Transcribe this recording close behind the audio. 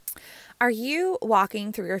Are you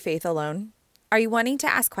walking through your faith alone? Are you wanting to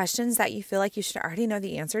ask questions that you feel like you should already know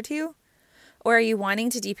the answer to? Or are you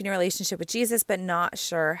wanting to deepen your relationship with Jesus but not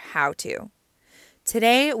sure how to?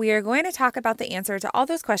 Today, we are going to talk about the answer to all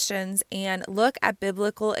those questions and look at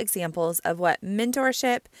biblical examples of what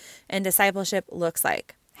mentorship and discipleship looks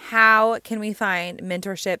like. How can we find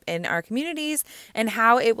mentorship in our communities and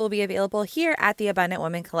how it will be available here at the Abundant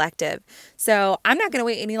Woman Collective. So I'm not going to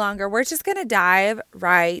wait any longer. We're just going to dive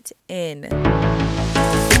right in.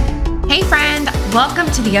 Hey friend,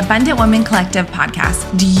 welcome to the Abundant Woman Collective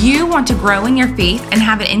podcast. Do you want to grow in your faith and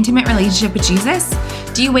have an intimate relationship with Jesus?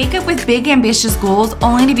 Do you wake up with big ambitious goals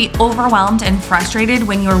only to be overwhelmed and frustrated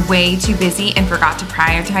when you're way too busy and forgot to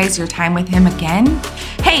prioritize your time with Him again?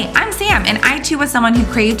 Hey, I'm Sam, and I too was someone who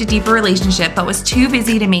craved a deeper relationship but was too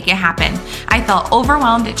busy to make it happen. I felt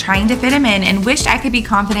overwhelmed at trying to fit Him in and wished I could be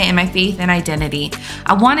confident in my faith and identity.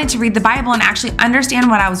 I wanted to read the Bible and actually understand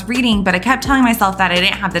what I was reading, but I kept telling myself that I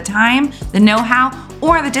didn't have the time, the know-how,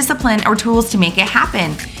 or the discipline or tools to make it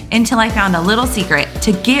happen, until I found a little secret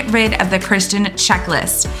to get rid of the Christian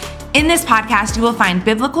checklist. In this podcast, you will find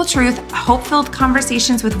biblical truth, hope-filled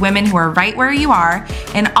conversations with women who are right where you are,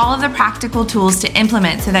 and all of the practical tools to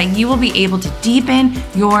implement so that you will be able to deepen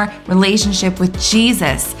your relationship with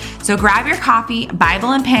Jesus. So grab your coffee,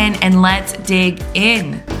 Bible, and pen, and let's dig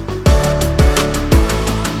in.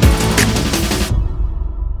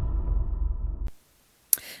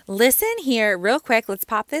 Listen here real quick. Let's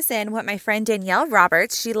pop this in. What my friend Danielle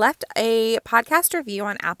Roberts, she left a podcast review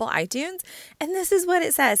on Apple iTunes. And this is what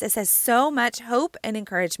it says. It says so much hope and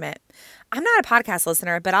encouragement. I'm not a podcast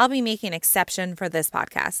listener, but I'll be making an exception for this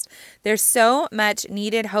podcast. There's so much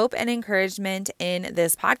needed hope and encouragement in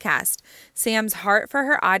this podcast. Sam's heart for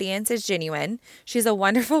her audience is genuine. She's a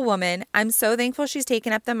wonderful woman. I'm so thankful she's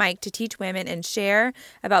taken up the mic to teach women and share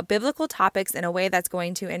about biblical topics in a way that's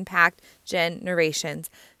going to impact generations.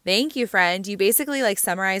 Thank you, friend. You basically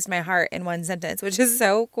summarized my heart in one sentence, which is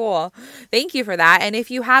so cool. Thank you for that. And if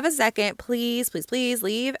you have a second, please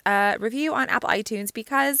leave a review on Apple iTunes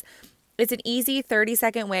because it's an easy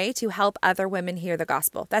 30-second way to help other women hear the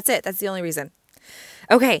gospel. That's it. That's the only reason.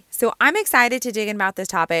 Okay, so I'm excited to dig in about this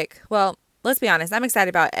topic. Well, let's be honest. I'm excited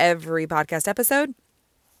about every podcast episode.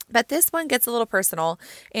 But this one gets a little personal,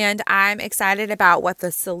 and I'm excited about what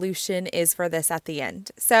the solution is for this at the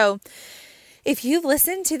end. So if you've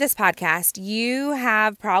listened to this podcast, you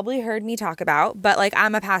have probably heard me talk about, but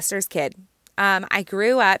I'm a pastor's kid. I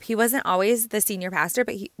grew up, he wasn't always the senior pastor,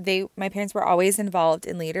 but my parents were always involved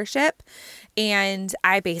in leadership. And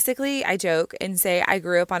I joke and say I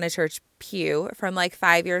grew up on a church pew from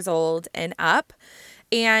 5 years old and up.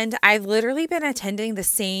 And I've literally been attending the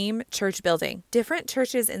same church building, different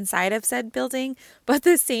churches inside of said building, but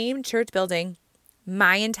the same church building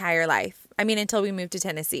my entire life. I mean, until we moved to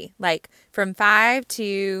Tennessee, from 5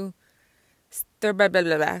 to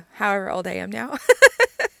however old I am now.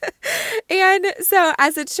 And so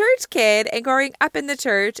as a church kid and growing up in the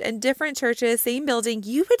church and different churches, same building,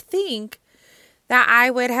 you would think that I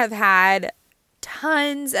would have had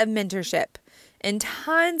tons of mentorship and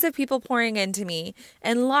tons of people pouring into me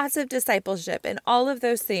and lots of discipleship and all of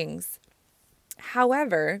those things.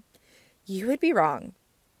 However, you would be wrong.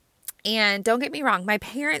 And don't get me wrong, my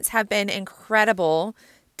parents have been incredible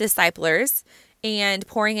disciplers and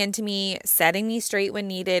pouring into me, setting me straight when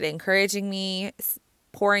needed, encouraging me,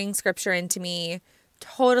 pouring scripture into me,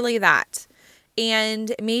 totally that.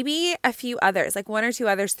 And maybe a few others, one or two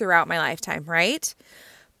others throughout my lifetime, right?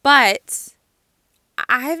 But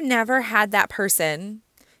I've never had that person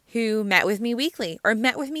who met with me weekly or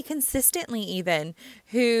met with me consistently even,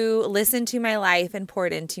 who listened to my life and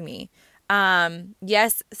poured into me.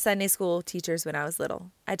 Yes, Sunday school teachers when I was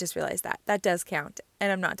little. I just realized that does count,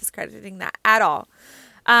 and I'm not discrediting that at all.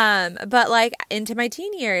 But into my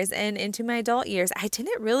teen years and into my adult years, I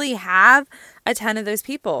didn't really have a ton of those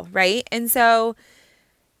people, right? And so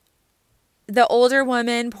the older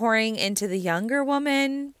woman pouring into the younger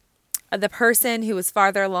woman, the person who was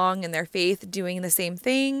farther along in their faith doing the same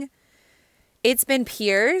thing, it's been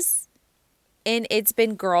peers and it's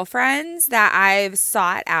been girlfriends that I've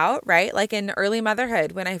sought out, right? In early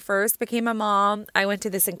motherhood, when I first became a mom, I went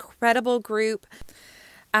to this incredible group.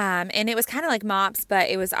 And it was kind of like MOPS, but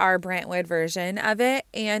it was our Brentwood version of it.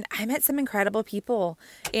 And I met some incredible people.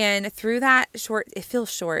 And through that short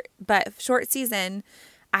season,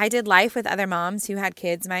 I did life with other moms who had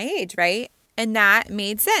kids my age, right? And that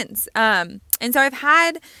made sense. And so I've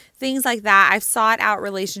had things like that. I've sought out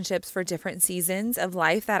relationships for different seasons of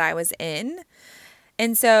life that I was in.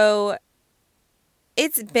 And so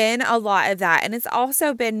it's been a lot of that. And it's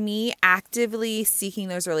also been me actively seeking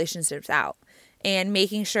those relationships out and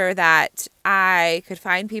making sure that I could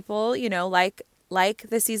find people, like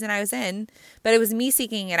the season I was in, but it was me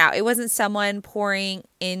seeking it out. It wasn't someone pouring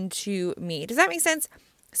into me. Does that make sense?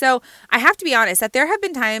 So I have to be honest that there have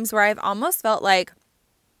been times where I've almost felt like,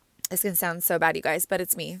 it's going to sound so bad, you guys, but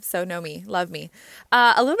it's me. So know me, love me.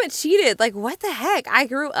 A little bit cheated. Like, what the heck? I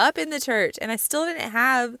grew up in the church and I still didn't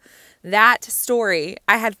have that story.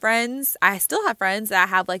 I had friends, I still have friends that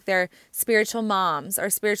have like their spiritual moms or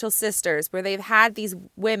spiritual sisters where they've had these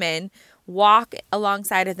women walk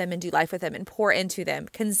alongside of them and do life with them and pour into them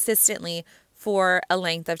consistently for a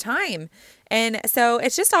length of time. And so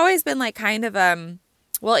it's just always been like kind of,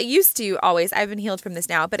 well, it used to always, I've been healed from this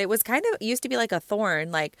now, but it was kind of, it used to be like a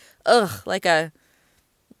thorn, like, I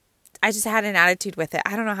just had an attitude with it.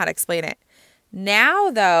 I don't know how to explain it.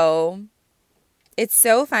 Now, though, it's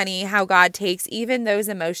so funny how God takes even those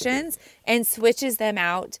emotions and switches them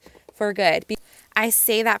out for good. I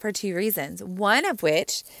say that for two reasons. One of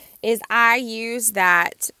which is I use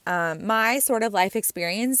that, my sort of life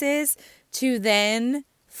experiences to then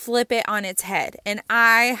flip it on its head. And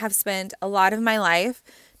I have spent a lot of my life,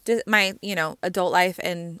 my, adult life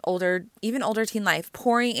and even older teen life,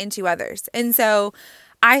 pouring into others. And so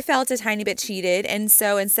I felt a tiny bit cheated. And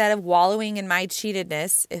so instead of wallowing in my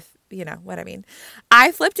cheatedness, if you know what I mean,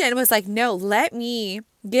 I flipped it and was like, no, let me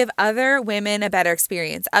give other women a better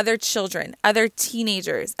experience, other children, other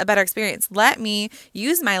teenagers a better experience. Let me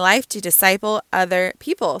use my life to disciple other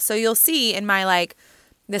people. So you'll see in my,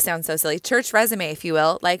 this sounds so silly, church resume, if you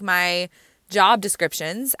will, like my job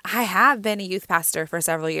descriptions, I have been a youth pastor for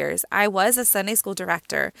several years. I was a Sunday school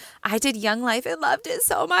director. I did Young Life and loved it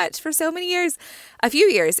so much for so many years. A few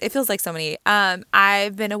years. It feels like so many.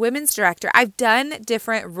 I've been a women's director. I've done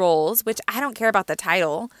different roles, which I don't care about the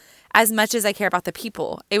title as much as I care about the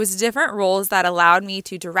people. It was different roles that allowed me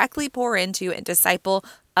to directly pour into and disciple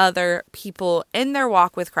other people in their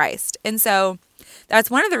walk with Christ. And so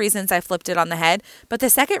that's one of the reasons I flipped it on the head. But the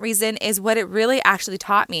second reason is what it really actually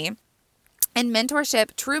taught me. And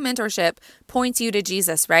mentorship, true mentorship, points you to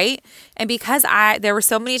Jesus, right? And because there were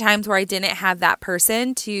so many times where I didn't have that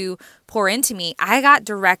person to pour into me, I got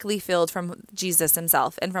directly filled from Jesus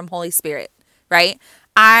himself and from Holy Spirit, right?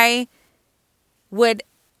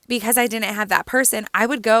 Because I didn't have that person,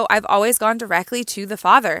 I've always gone directly to the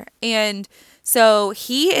Father. And so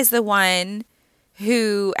he is the one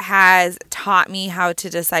who has taught me how to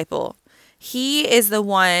disciple. He is the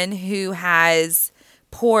one who has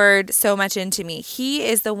poured so much into me. He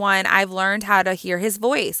is the one I've learned how to hear his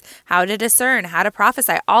voice, how to discern, how to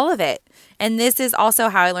prophesy, all of it. And this is also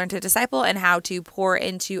how I learned to disciple and how to pour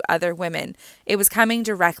into other women. It was coming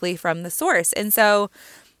directly from the source. And so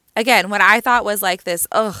again, what I thought was like this,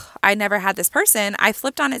 I never had this person, I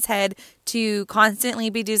flipped on its head to constantly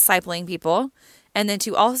be discipling people and then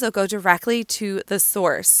to also go directly to the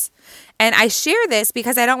source. And I share this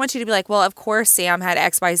because I don't want you to be like, well, of course Sam had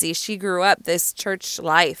XYZ. She grew up this church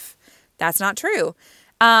life. That's not true.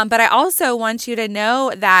 But I also want you to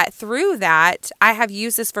know that through that, I have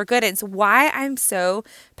used this for good. And it's why I'm so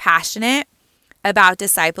passionate about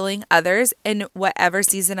discipling others in whatever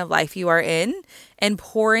season of life you are in and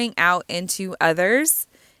pouring out into others.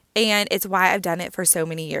 And it's why I've done it for so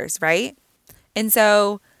many years, right? And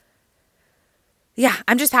so yeah,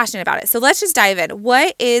 I'm just passionate about it. So let's just dive in.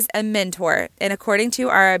 What is a mentor? And according to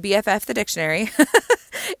our BFF, the dictionary,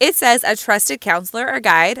 it says a trusted counselor or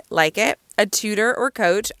guide, like it, a tutor or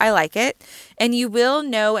coach, I like it. And you will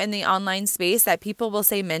know in the online space that people will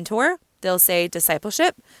say mentor, they'll say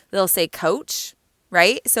discipleship, they'll say coach,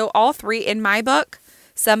 right? So all three in my book,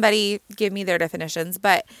 somebody give me their definitions,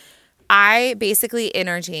 but I basically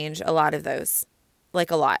interchange a lot of those,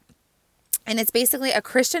 like a lot. And it's basically a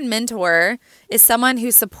Christian mentor is someone who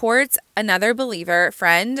supports another believer,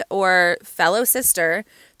 friend, or fellow sister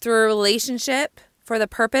through a relationship for the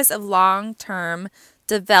purpose of long-term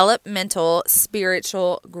developmental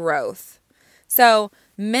spiritual growth. So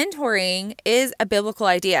mentoring is a biblical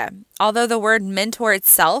idea. Although the word mentor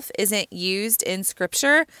itself isn't used in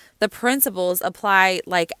scripture, the principles apply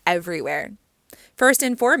like everywhere. First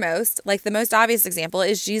and foremost, like the most obvious example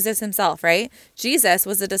is Jesus himself, right? Jesus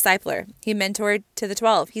was a discipler. He mentored to the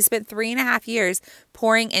 12. He spent 3.5 years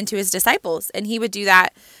pouring into his disciples, and he would do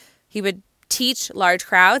that. He would teach large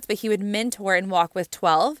crowds, but he would mentor and walk with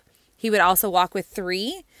 12. He would also walk with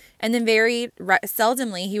 3, and then very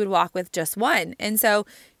seldomly he would walk with just 1. And so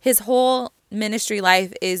his whole ministry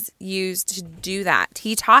life is used to do that.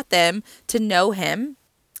 He taught them to know him,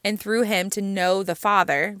 and through him to know the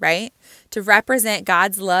Father, right? To represent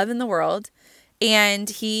God's love in the world. And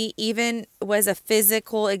he even was a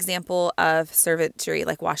physical example of servantry,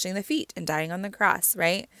 like washing the feet and dying on the cross,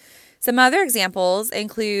 right? Some other examples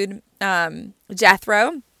include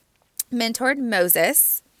Jethro mentored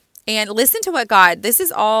Moses. And listen to what this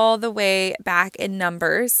is all the way back in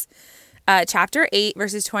Numbers, chapter 8,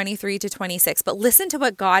 verses 23 to 26. But listen to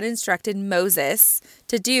what God instructed Moses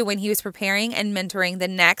to do when he was preparing and mentoring the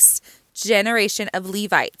next generation of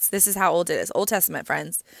Levites. This is how old it is. Old Testament,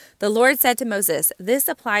 friends. The Lord said to Moses, "This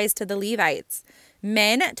applies to the Levites.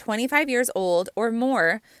 Men 25 years old or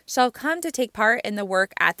more shall come to take part in the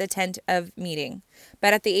work at the tent of meeting.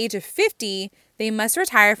 But at the age of 50, they must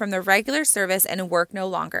retire from the regular service and work no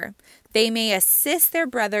longer. They may assist their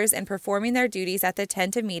brothers in performing their duties at the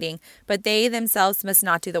tent of meeting, but they themselves must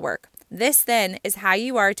not do the work. This then is how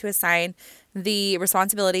you are to assign the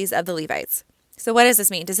responsibilities of the Levites." So what does this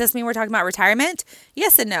mean? Does this mean we're talking about retirement?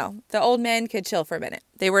 Yes and no. The old men could chill for a minute.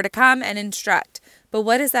 They were to come and instruct. But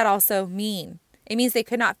what does that also mean? It means they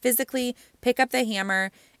could not physically pick up the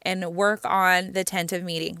hammer and work on the tent of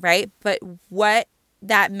meeting, right? But what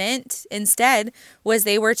that meant instead was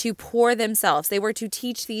they were to pour themselves. They were to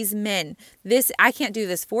teach these men, I can't do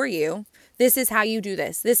this for you. This is how you do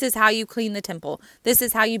this. This is how you clean the temple. This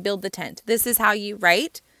is how you build the tent. This is how you,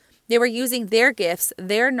 right? They were using their gifts,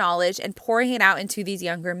 their knowledge, and pouring it out into these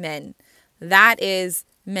younger men. That is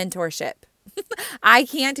mentorship. I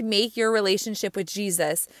can't make your relationship with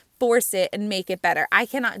Jesus, force it and make it better. I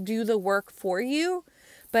cannot do the work for you,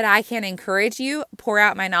 but I can encourage you, pour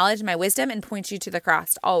out my knowledge, my wisdom, and point you to the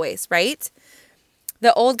cross always, right?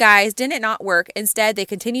 The old guys didn't not work. Instead, they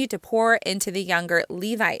continued to pour into the younger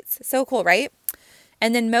Levites. So cool, right?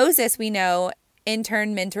 And then Moses, we know, in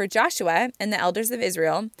turn mentored Joshua and the elders of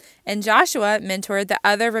Israel, and Joshua mentored the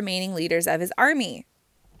other remaining leaders of his army.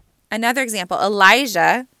 Another example,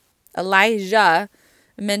 Elijah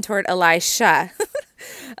mentored Elisha.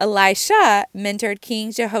 Elisha mentored King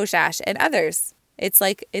Jehoash and others. It's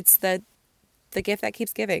the gift that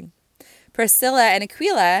keeps giving. Priscilla and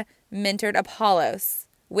Aquila mentored Apollos,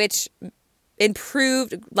 which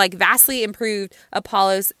vastly improved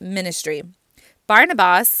Apollos' ministry.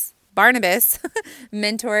 Barnabas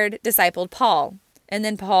mentored, discipled Paul, and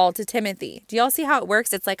then Paul to Timothy. Do y'all see how it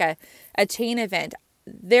works? It's like a chain event.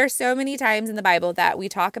 There's so many times in the Bible that we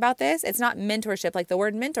talk about this. It's not mentorship, like the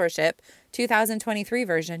word mentorship, 2023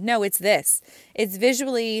 version. No, it's this. It's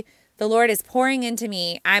visually, the Lord is pouring into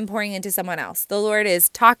me. I'm pouring into someone else. The Lord is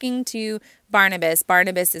talking to Barnabas.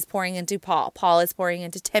 Barnabas is pouring into Paul. Paul is pouring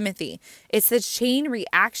into Timothy. It's the chain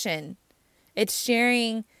reaction. It's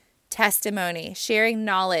sharing testimony, sharing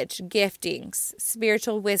knowledge, giftings,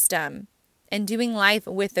 spiritual wisdom, and doing life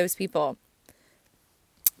with those people.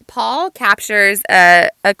 Paul captures a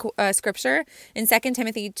scripture in 2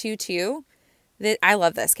 Timothy 2:2. I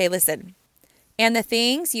love this. Okay, listen. "And the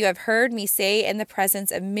things you have heard me say in the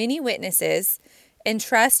presence of many witnesses,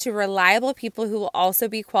 entrust to reliable people who will also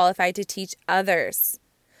be qualified to teach others."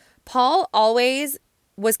 Paul always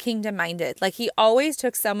was kingdom-minded. Like, he always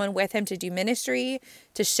took someone with him to do ministry,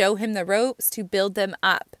 to show him the ropes, to build them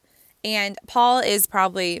up. And Paul is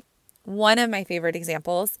probably one of my favorite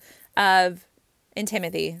examples of, in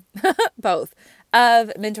Timothy, both,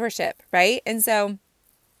 of mentorship, right? And so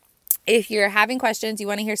if you're having questions, you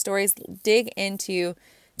want to hear stories, dig into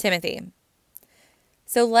Timothy.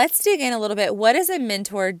 So let's dig in a little bit. What does a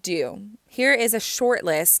mentor do? Here is a short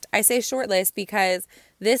list. I say short list because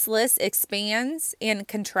this list expands and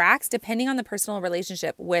contracts depending on the personal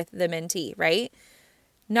relationship with the mentee, right?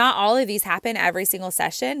 Not all of these happen every single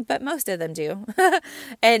session, but most of them do.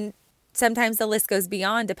 And sometimes the list goes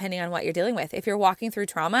beyond depending on what you're dealing with. If you're walking through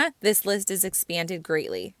trauma, this list is expanded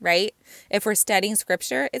greatly, right? If we're studying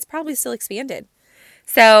scripture, it's probably still expanded.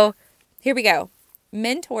 So here we go.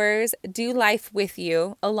 Mentors do life with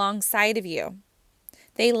you, alongside of you.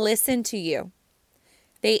 They listen to you.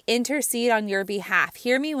 They intercede on your behalf.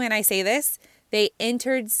 Hear me when I say this. They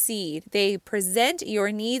intercede. They present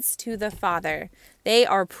your needs to the Father. They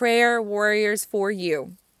are prayer warriors for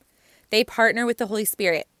you. They partner with the Holy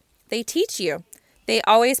Spirit. They teach you. They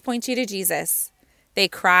always point you to Jesus. They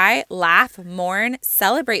cry, laugh, mourn,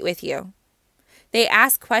 celebrate with you. They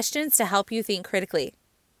ask questions to help you think critically.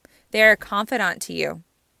 They're a confidant to you.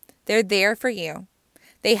 They're there for you.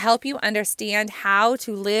 They help you understand how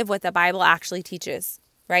to live what the Bible actually teaches,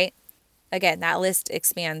 right? Again, that list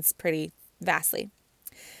expands pretty vastly.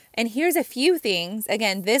 And here's a few things.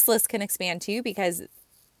 Again, this list can expand too, because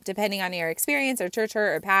depending on your experience or church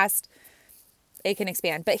hurt or past, it can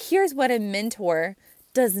expand. But here's what a mentor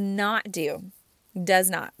does not do. Does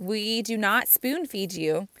not. We do not spoon feed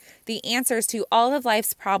you the answers to all of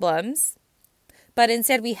life's problems, but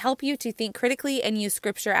instead we help you to think critically and use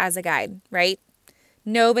scripture as a guide, right?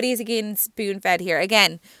 Nobody's getting spoon fed here.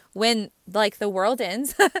 Again, when like the world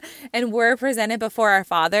ends and we're presented before our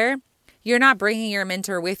Father, you're not bringing your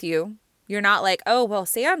mentor with you. You're not like, oh, well,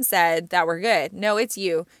 Sam said that we're good. No, it's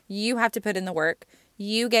you. You have to put in the work.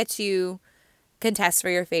 You get to contest for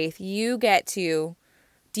your faith. You get to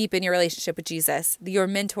deepen your relationship with Jesus. Your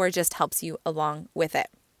mentor just helps you along with it.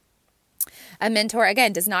 A mentor,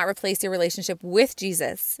 again, does not replace your relationship with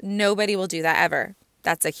Jesus. Nobody will do that ever.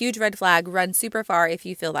 That's a huge red flag. Run super far if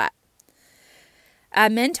you feel that. A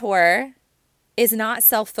mentor is not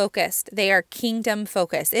self-focused. They are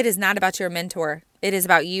kingdom-focused. It is not about your mentor. It is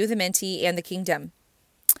about you, the mentee, and the kingdom.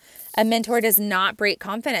 A mentor does not break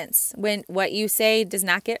confidence when what you say does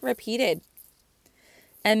not get repeated.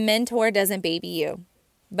 A mentor doesn't baby you,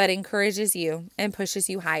 but encourages you and pushes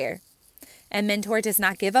you higher. A mentor does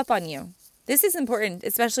not give up on you. This is important,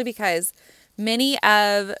 especially because many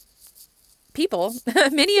of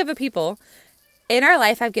the people in our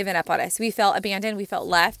life have given up on us. We felt abandoned. We felt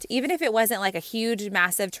left. Even if it wasn't like a huge,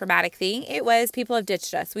 massive, traumatic thing, it was people have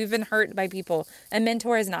ditched us. We've been hurt by people. A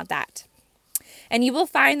mentor is not that. And you will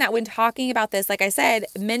find that when talking about this, like I said,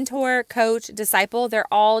 mentor, coach, disciple,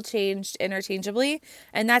 they're all changed interchangeably,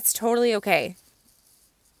 and that's totally okay.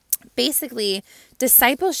 Basically,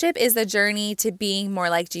 discipleship is the journey to being more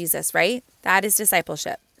like Jesus, right? That is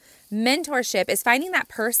discipleship. Mentorship is finding that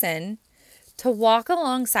person to walk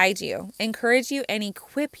alongside you, encourage you, and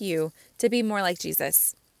equip you to be more like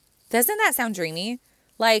Jesus. Doesn't that sound dreamy?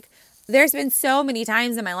 Like, there's been so many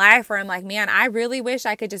times in my life where I'm like, man, I really wish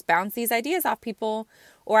I could just bounce these ideas off people,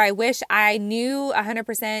 or I wish I knew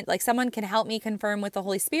 100%, like someone can help me confirm with the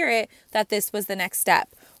Holy Spirit that this was the next step.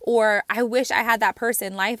 Or I wish I had that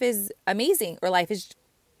person. Life is amazing, or life is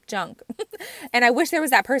junk. And I wish there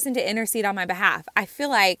was that person to intercede on my behalf. I feel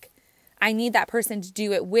like I need that person to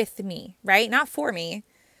do it with me, right? Not for me.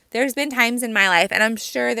 There's been times in my life, and I'm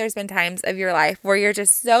sure there's been times of your life where you're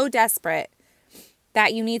just so desperate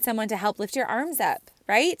that you need someone to help lift your arms up,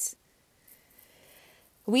 right?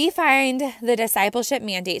 We find the discipleship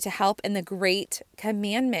mandate to help in the great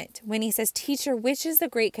commandment when he says, teacher, which is the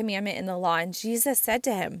great commandment in the law? And Jesus said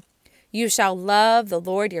to him, you shall love the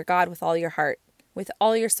Lord your God with all your heart, with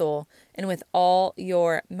all your soul, and with all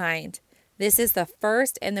your mind. This is the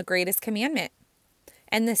first and the greatest commandment.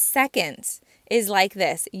 And the second is like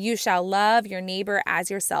this, you shall love your neighbor as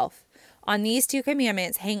yourself. On these two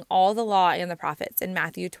commandments hang all the law and the prophets in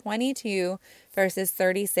Matthew 22, verses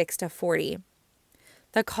 36 to 40.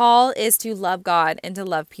 The call is to love God and to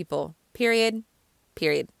love people. Period.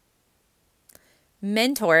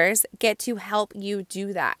 Mentors get to help you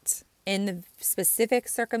do that in the specific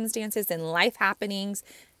circumstances and life happenings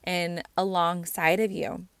and alongside of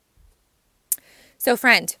you. So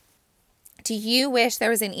friend, do you wish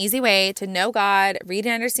there was an easy way to know God, read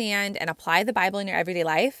and understand, and apply the Bible in your everyday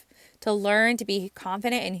life? To learn to be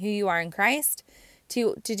confident in who you are in Christ?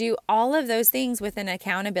 To do all of those things with an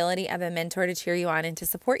accountability of a mentor to cheer you on and to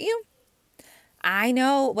support you? I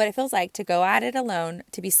know what it feels like to go at it alone,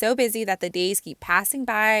 to be so busy that the days keep passing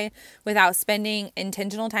by without spending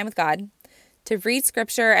intentional time with God, to read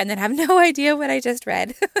scripture and then have no idea what I just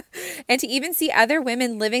read, and to even see other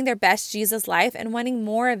women living their best Jesus life and wanting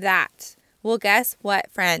more of that. Well, guess what,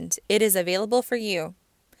 friend? It is available for you.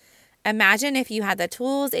 Imagine if you had the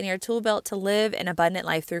tools in your tool belt to live an abundant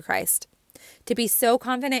life through Christ, to be so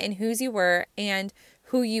confident in whose you were and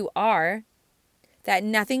who you are that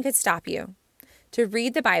nothing could stop you, to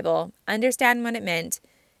read the Bible, understand what it meant,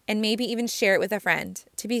 and maybe even share it with a friend,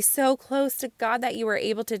 to be so close to God that you were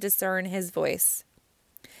able to discern his voice.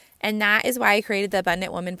 And that is why I created the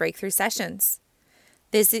Abundant Woman Breakthrough Sessions.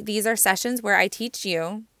 These are sessions where I teach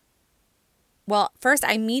you. Well, first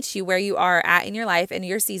I meet you where you are at in your life and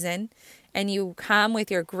your season, and you come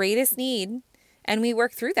with your greatest need, and we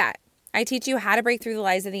work through that. I teach you how to break through the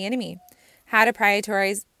lies of the enemy, how to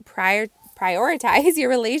prioritize your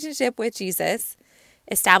relationship with Jesus,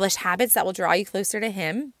 establish habits that will draw you closer to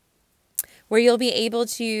him, where you'll be able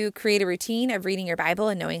to create a routine of reading your Bible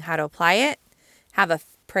and knowing how to apply it, have a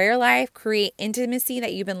prayer life, create intimacy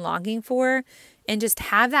that you've been longing for, and just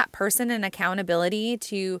have that person and accountability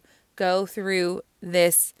to go through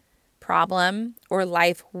this problem or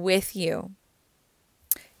life with you.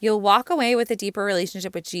 You'll walk away with a deeper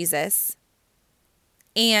relationship with Jesus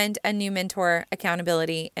and a new mentor,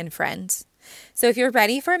 accountability, and friend. So if you're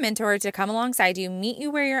ready for a mentor to come alongside you, meet you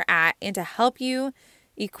where you're at, and to help you,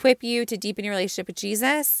 equip you to deepen your relationship with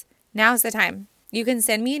Jesus, now's the time. You can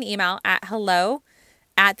send me an email at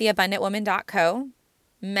hello@theabundantwoman.co,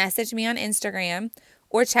 message me on Instagram,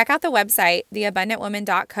 or check out the website,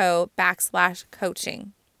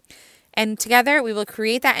 theabundantwoman.co/coaching. And together we will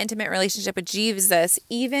create that intimate relationship with Jesus,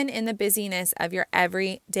 even in the busyness of your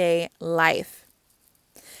everyday life.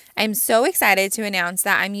 I'm so excited to announce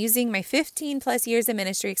that I'm using my 15 plus years of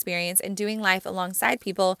ministry experience and doing life alongside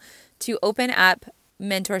people to open up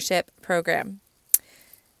mentorship program.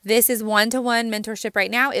 This is one-to-one mentorship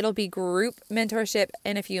right now. It'll be group mentorship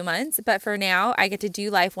in a few months, but for now, I get to do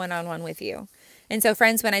life one-on-one with you. And so,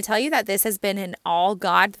 friends, when I tell you that this has been an all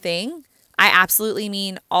God thing, I absolutely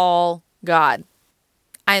mean all God.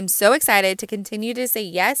 I'm so excited to continue to say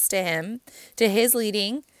yes to Him, to His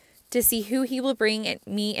leading, to see who He will bring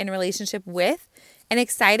me in relationship with, and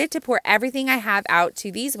excited to pour everything I have out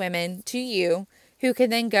to these women, to you, who can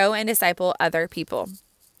then go and disciple other people.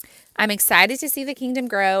 I'm excited to see the kingdom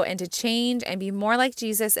grow and to change and be more like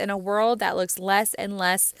Jesus in a world that looks less and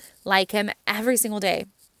less like Him every single day.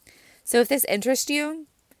 So if this interests you,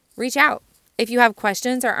 reach out. If you have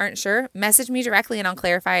questions or aren't sure, message me directly and I'll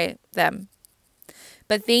clarify them.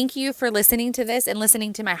 But thank you for listening to this and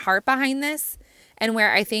listening to my heart behind this and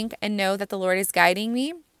where I think and know that the Lord is guiding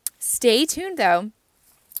me. Stay tuned though,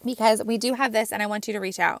 because we do have this and I want you to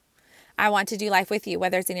reach out. I want to do life with you,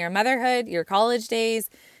 whether it's in your motherhood, your college days,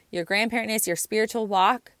 your grandparentness, your spiritual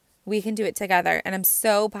walk. We can do it together. And I'm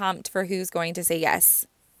so pumped for who's going to say yes.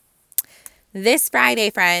 This Friday,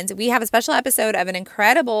 friends, we have a special episode of an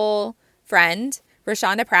incredible friend,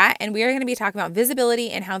 Rashonda Pratt, and we are going to be talking about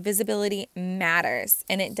visibility and how visibility matters.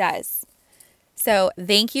 And it does. So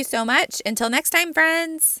thank you so much. Until next time,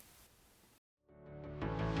 friends.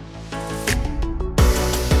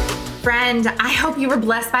 Friend, I hope you were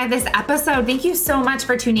blessed by this episode. Thank you so much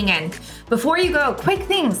for tuning in. Before you go, quick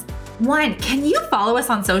things. 1, can you follow us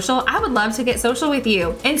on social? I would love to get social with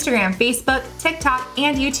you. Instagram, Facebook, TikTok,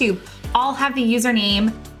 and YouTube all have the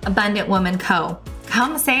username Abundant Woman Co.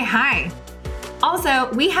 Come say hi.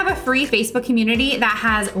 Also, we have a free Facebook community that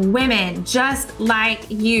has women just like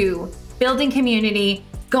you, building community,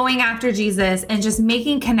 going after Jesus, and just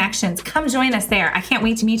making connections. Come join us there. I can't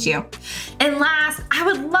wait to meet you. And last, I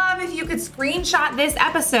would love if you could screenshot this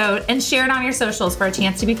episode and share it on your socials for a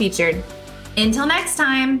chance to be featured. Until next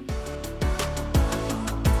time.